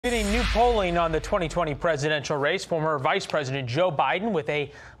New polling on the 2020 presidential race. Former Vice President Joe Biden with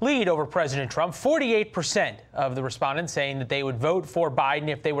a lead over President Trump. 48% of the respondents saying that they would vote for Biden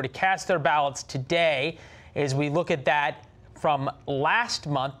if they were to cast their ballots today. As we look at that from last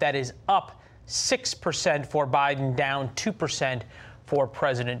month, that is up 6% for Biden, down 2% for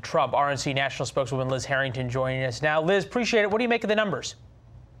President Trump. RNC National spokeswoman Liz Harrington joining us now. Liz, appreciate it. What do you make of the numbers?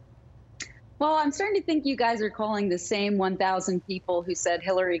 Well, I'm starting to think you guys are calling the same 1,000 people who said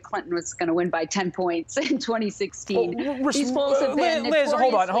Hillary Clinton was going to win by 10 points in 2016. These polls have been Liz,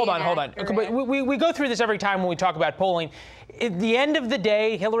 hold on. Okay, we go through this every time when we talk about polling. At the end of the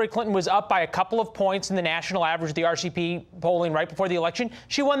day, Hillary Clinton was up by a couple of points in the national average, the RCP polling right before the election.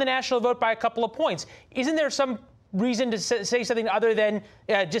 She won the national vote by a couple of points. Isn't there some reason to say something other than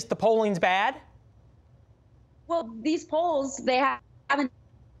just the polling's bad? Well, these polls, they haven't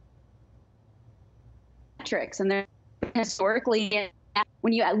metrics, and they're historically,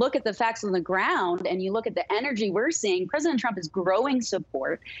 when you look at the facts on the ground and you look at the energy we're seeing, President Trump is growing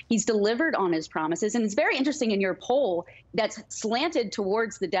support. He's delivered on his promises. And it's very interesting in your poll that's slanted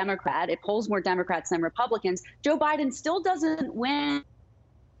towards the Democrat. It polls more Democrats than Republicans. Joe Biden still doesn't win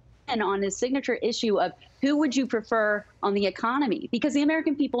on his signature issue of who would you prefer on the economy, because the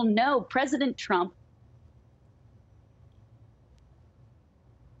American people know President Trump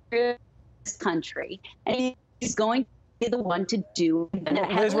this country, and he's going to be the one to do.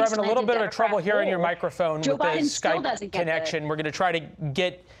 Liz, we're having a little bit of trouble hearing your microphone with the Skype connection. We're going to try to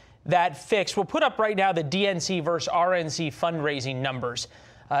get that fixed. We'll put up right now the DNC versus RNC fundraising numbers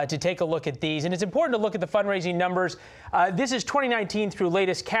to take a look at these. And it's important to look at the fundraising numbers. This is 2019 through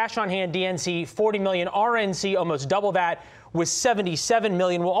latest cash on hand. DNC 40 million, RNC almost double that with 77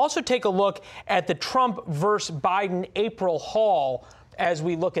 million. We'll also take a look at the Trump versus Biden April haul as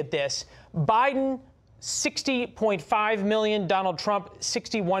we look at this. Biden, 60.5 million. Donald Trump,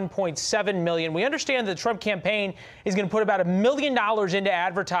 61.7 million. We understand that the Trump campaign is going to put about $1 million into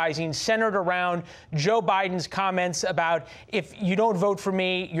advertising centered around Joe Biden's comments about, if you don't vote for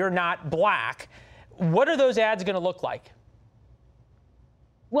me, you're not black. What are those ads going to look like?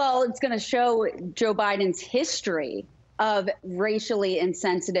 Well, it's going to show Joe Biden's history of racially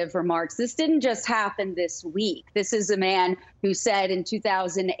insensitive remarks. This didn't just happen this week. This is a man who said in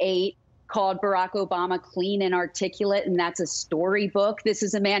 2008, called Barack Obama clean and articulate, and that's a storybook. This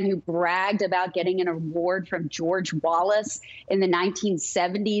is a man who bragged about getting an award from George Wallace in the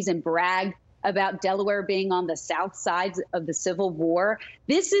 1970s and bragged about Delaware being on the south side of the Civil War.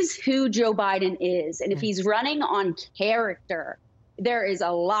 This is who Joe Biden is. And if he's running on character, there is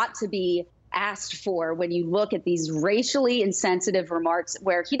a lot to be asked for when you look at these racially insensitive remarks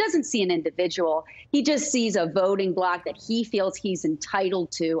where he doesn't see an individual. He just sees a voting bloc that he feels he's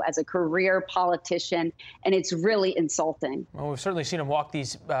entitled to as a career politician, and it's really insulting. Well, we've certainly seen him walk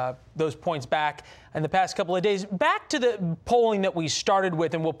those points back in the past couple of days. Back to the polling that we started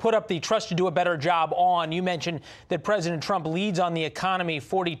with, and we'll put up the Trust to Do a Better Job on. You mentioned that President Trump leads on the economy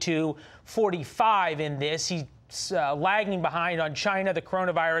 42-45 in this. He's lagging behind on China, the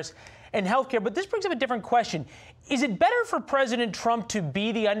coronavirus, and healthcare. But this brings up a different question. Is it better for President Trump to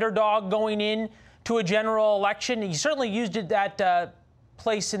be the underdog going in to a general election? He certainly used that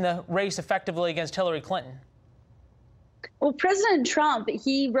place in the race effectively against Hillary Clinton. Well, President Trump,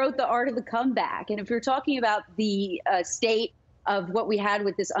 he wrote The Art of the Comeback. And if you're talking about the state of what we had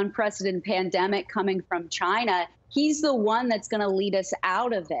with this unprecedented pandemic coming from China, he's the one that's going to lead us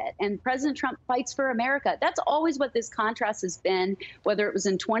out of it. And President Trump fights for America. That's always what this contrast has been, whether it was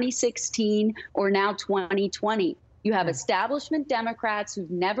in 2016 or now 2020. You have establishment Democrats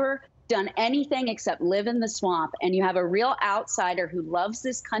who've never done anything except live in the swamp, and you have a real outsider who loves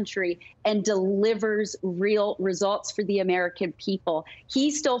this country and delivers real results for the American people.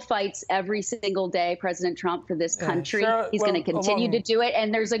 He still fights every single day, President Trump, for this country. He's going to continue to do it,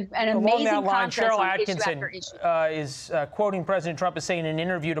 and there's an amazing contrast on issue after issue. Is quoting President Trump as saying in an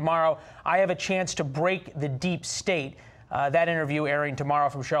interview tomorrow, "I have a chance to break the deep state." That interview airing tomorrow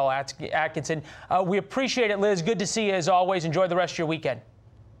from Cheryl Atkinson. We appreciate it, Liz. Good to see you as always. Enjoy the rest of your weekend.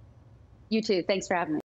 You too. Thanks for having me.